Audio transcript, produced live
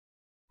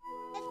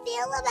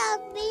feel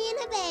about being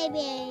a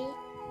baby?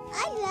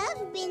 I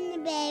love being a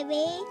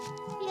baby.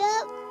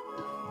 Yep.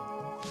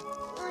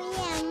 Oh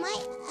yeah, my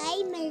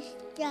eye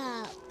messed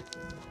up.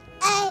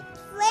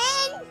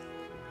 Friend?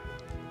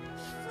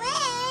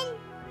 Friend?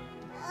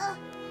 Oh,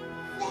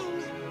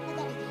 friend. I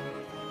gotta get it.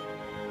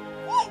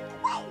 Friend,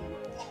 come on.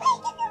 Let me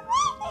get the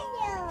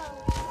radio.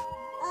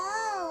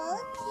 Oh,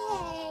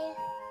 okay.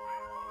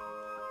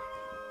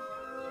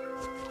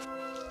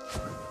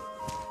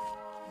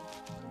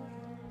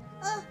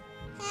 Oh,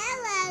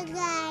 hello,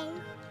 guys.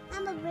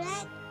 I'm a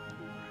black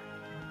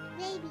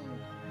baby.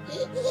 I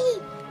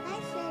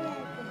said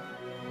that.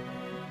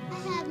 I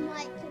have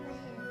marks in my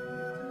hair.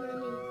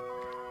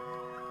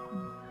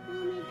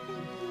 Mommy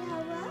pick you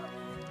up.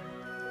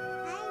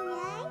 I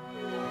like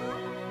you.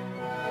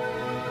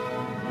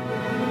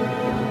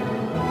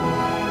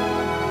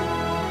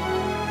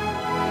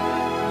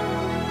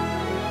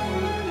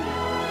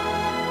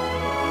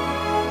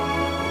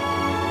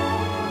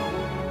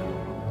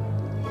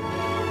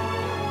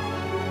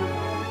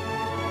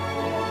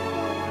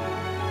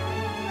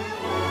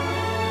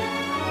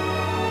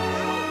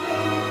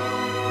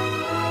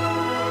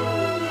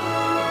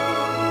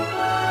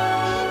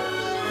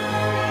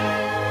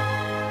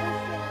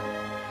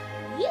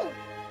 You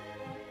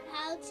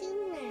how to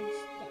learn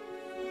stuff.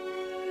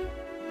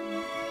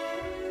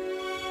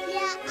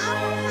 Yeah, I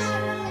will have to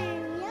learn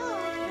you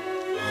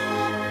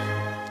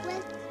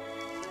with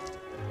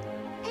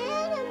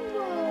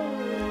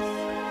animals.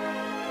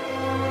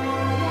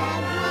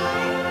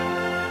 Jaguar.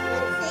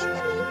 Say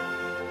to me.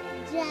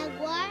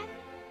 Jaguar.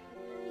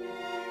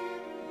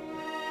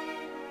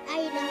 Are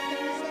you not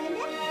understand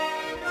that?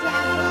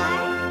 Jaguar.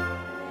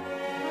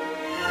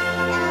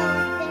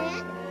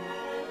 Elephant.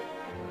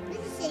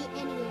 Let's just say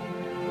any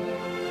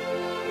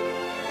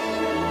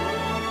animal.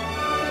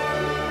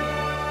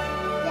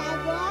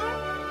 Jaguar.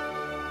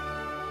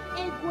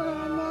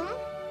 Iguana.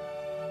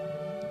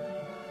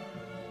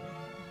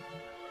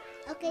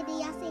 Okay, do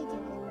y'all say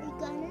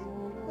iguana?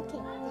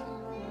 Okay.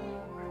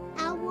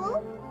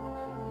 Owl.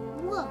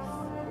 Wolf.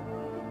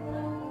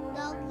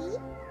 Doggy.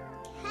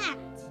 Cat.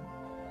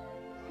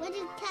 What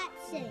did cat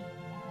say?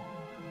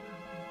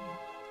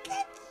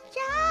 Good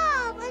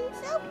job! I'm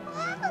so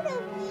proud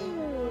of you.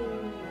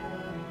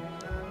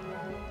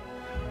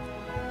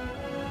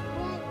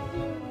 What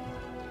did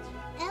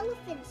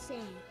elephant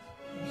say?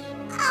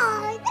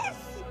 Oh,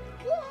 that's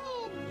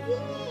good!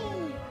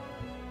 Yay!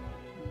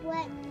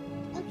 What?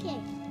 Okay.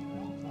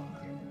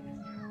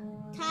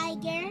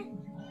 Tiger.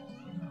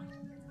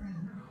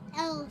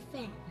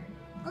 Elephant.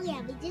 Oh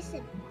yeah, we just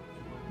said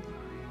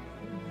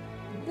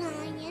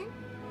lion.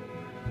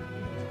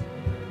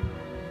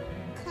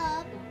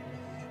 Cub.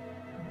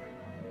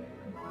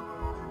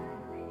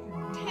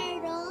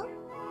 Turtle.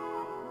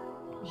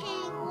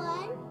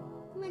 Penguin.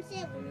 Come on, say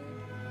it with me.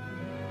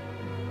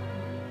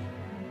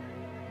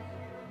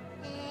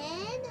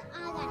 And I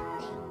gotta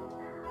think.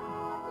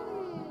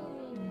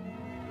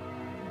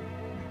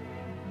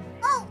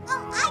 Oh, I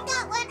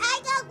got one.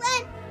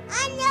 I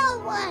know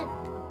one.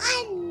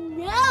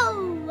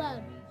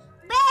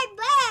 Bird.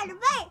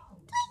 Tweet.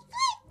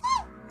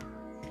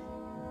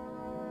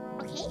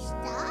 Okay,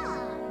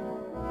 stop.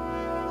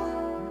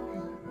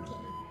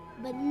 Okay,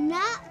 but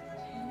not,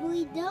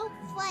 we don't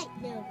fight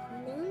though.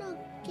 No,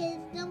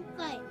 kids don't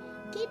fight.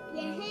 Keep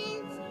your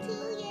hands to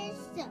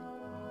yourself,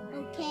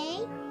 okay?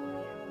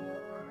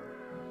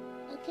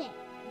 Okay,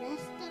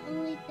 that's the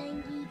only thing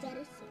you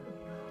gotta say.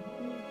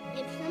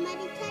 If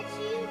somebody touch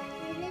you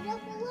and they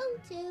don't belong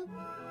to,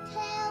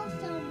 tell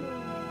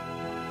someone.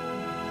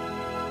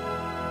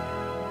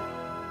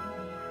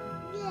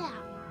 Yeah,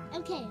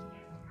 okay.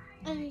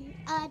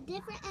 A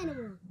different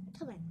animal.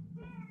 Come on.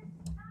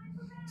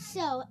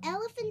 So,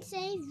 elephants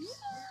say,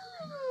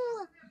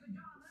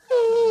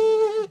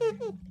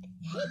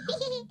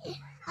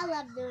 I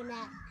love doing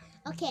that.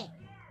 Okay.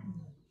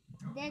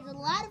 There's a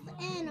lot of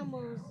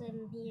animals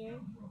in here.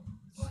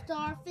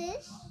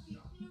 Starfish,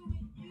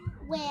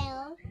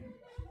 whale,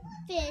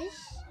 fish,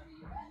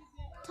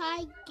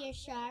 tiger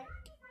shark.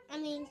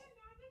 Tiger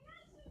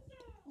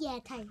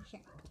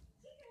shark.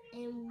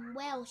 And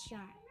whale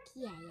shark.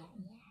 Yeah.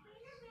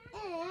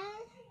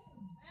 And,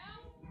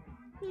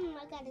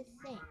 I gotta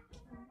think.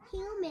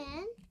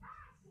 Human.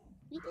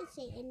 We can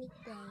say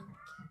anything.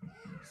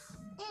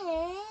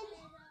 And,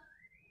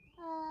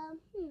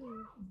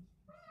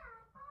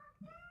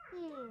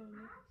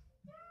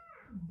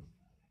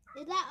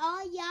 Is that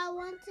all y'all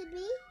want to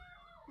be?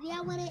 Do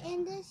y'all want to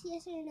end this?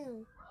 Yes or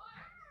no?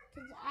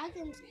 Because I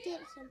can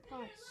skip some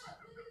parts.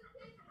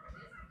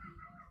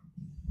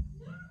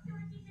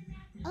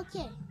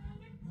 Okay.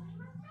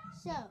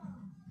 So,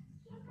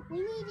 we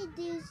need to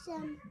do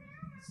some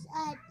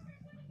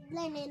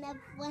learning of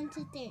 1,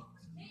 2, 3.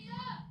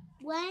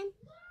 1,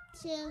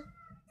 2,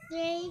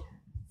 3,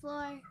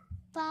 4,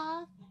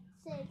 5,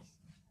 6,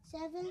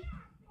 7,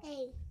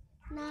 8,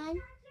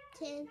 9,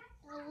 10,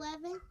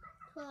 11,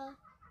 12,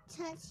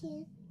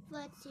 13,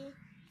 14,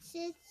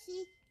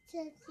 16,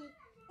 17,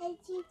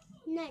 18,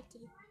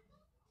 19.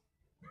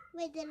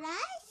 Wait, did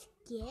I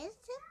skip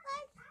some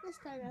parts? Let's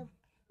start over.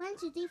 1,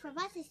 2, 3, 4,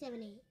 5, 6,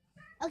 7,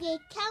 8. Okay,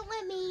 count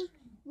with me.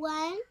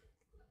 1,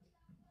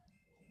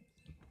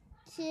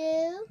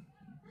 2,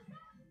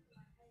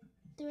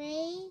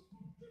 3,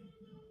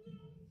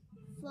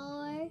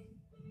 4,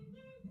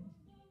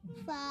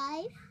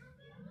 5,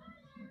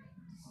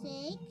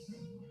 6,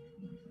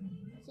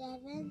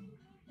 7,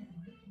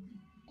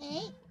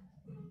 8,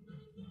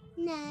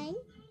 9,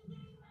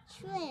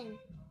 10,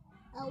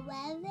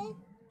 11,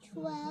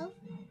 12,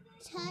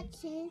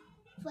 13,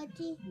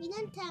 14. We're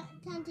going to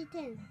count to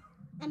 10.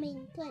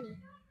 20.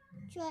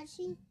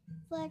 13,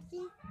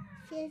 14,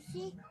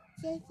 15,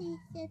 16,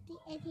 17,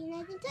 18,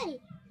 19,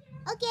 20.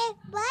 Okay,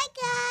 bye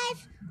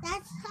guys.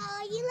 That's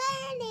how you're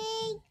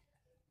learning.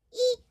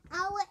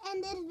 I will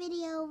end this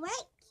video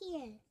right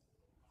here.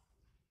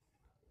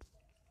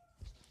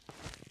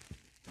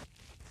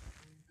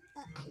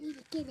 I need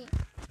to get it.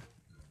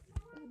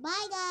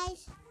 Bye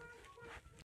guys.